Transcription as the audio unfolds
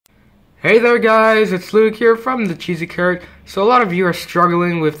Hey there guys, it's Luke here from TheCheesyCarrot. So a lot of you are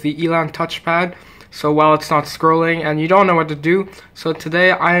struggling with the Elan Touchpad, so while it's not scrolling and you don't know what to do, so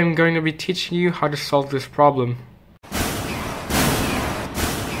today I am going to be teaching you how to solve this problem.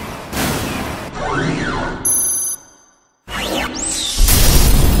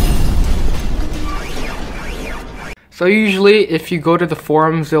 So usually if you go to the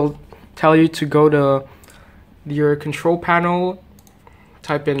forums, they'll tell you to go to your control panel,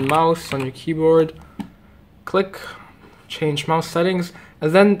 type in mouse on your keyboard, click change mouse settings,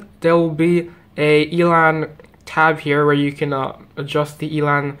 and then there will be a Elan tab here where you can adjust the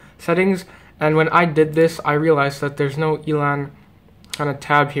Elan settings. And when I did this, I realized that there's no Elan kind of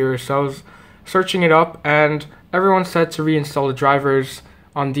tab here, so I was searching it up and everyone said to reinstall the drivers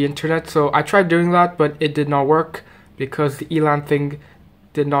on the internet. So I tried doing that, but it did not work because the Elan thing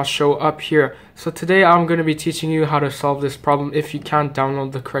did not show up here. So today I'm going to be teaching you how to solve this problem if you can't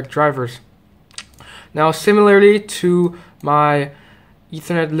download the correct drivers. Now, similarly to my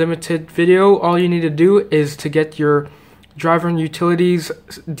Ethernet limited video, all you need to do is to get your driver and utilities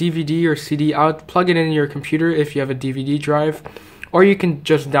DVD or CD out, plug it in your computer if you have a DVD drive, or you can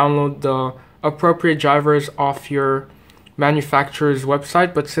just download the appropriate drivers off your manufacturer's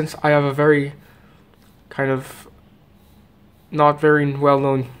website. But since I have a very kind of not very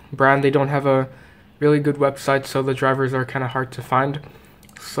well-known brand, they don't have a really good website, so the drivers are kind of hard to find.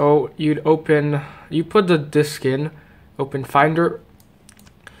 So you put the disk in, open Finder,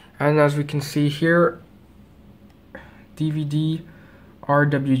 and as we can see here, DVD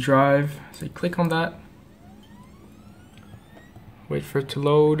RW drive. So you click on that, wait for it to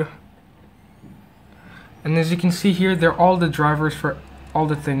load, and as you can see here, they're all the drivers for all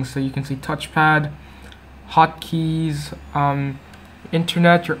the things. So you can see touchpad, hotkeys,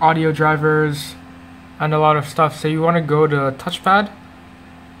 internet, your audio drivers, and a lot of stuff. So you want to go to touchpad,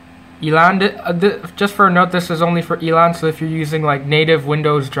 Elan. Just for a note, this is only for Elan, so if you're using like native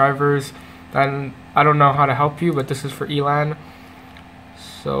Windows drivers, then I don't know how to help you, but this is for Elan.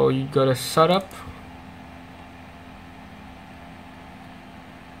 So you go to setup,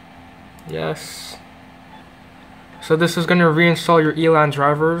 yes. So this is going to reinstall your Elan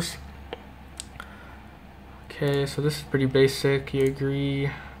drivers. Okay, so this is pretty basic. You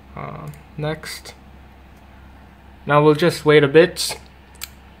agree. Next. Now we'll just wait a bit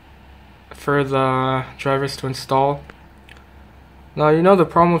for the drivers to install. Now, you know, the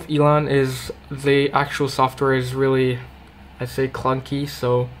problem with Elan is the actual software is really, I'd say, clunky.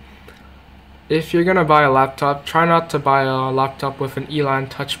 So if you're gonna buy a laptop, try not to buy a laptop with an Elan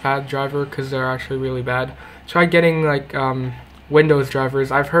Touchpad driver because they're actually really bad. Try getting like Windows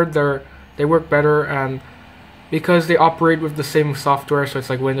drivers. I've heard they work better, and because they operate with the same software, so it's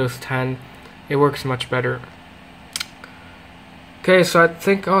like Windows 10, it works much better. Okay, so I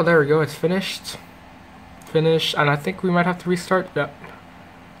think, oh, there we go, it's finished. Finished, and I think we might have to restart. Yep.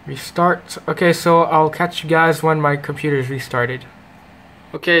 Restart. Okay, so I'll catch you guys when my computer's restarted.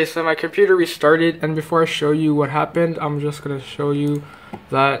 Okay, so my computer restarted, and before I show you what happened, I'm just gonna show you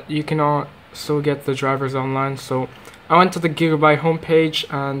that you can also get the drivers online. So I went to the Gigabyte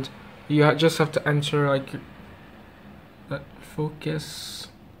homepage, and you just have to enter like focus,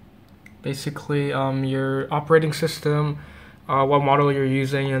 basically your operating system, what model you're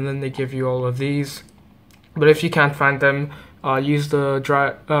using, and then they give you all of these. But if you can't find them, use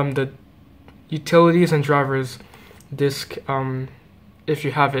the utilities and drivers disk if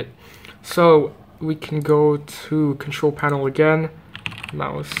you have it. So we can go to control panel again,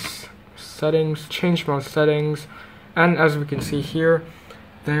 mouse settings, change mouse settings, and as we can see here,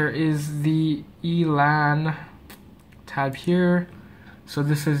 there is the Elan tab here. So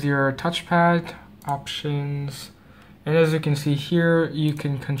this is your touchpad options, and as you can see here, you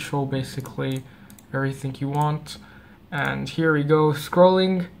can control basically everything you want. And here we go,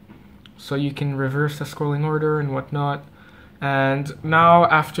 scrolling, so you can reverse the scrolling order and whatnot. And now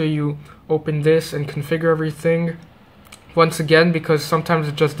after you open this and configure everything, once again, because sometimes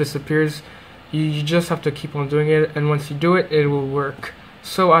it just disappears, you just have to keep on doing it, and once you do it, it will work.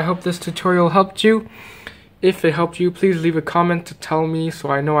 So I hope this tutorial helped you. If it helped you, please leave a comment to tell me so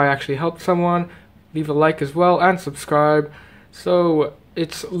I know I actually helped someone. Leave a like as well and subscribe. So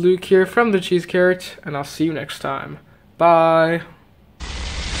it's Luke here from TheCheesyCarrot, and I'll see you next time. Bye.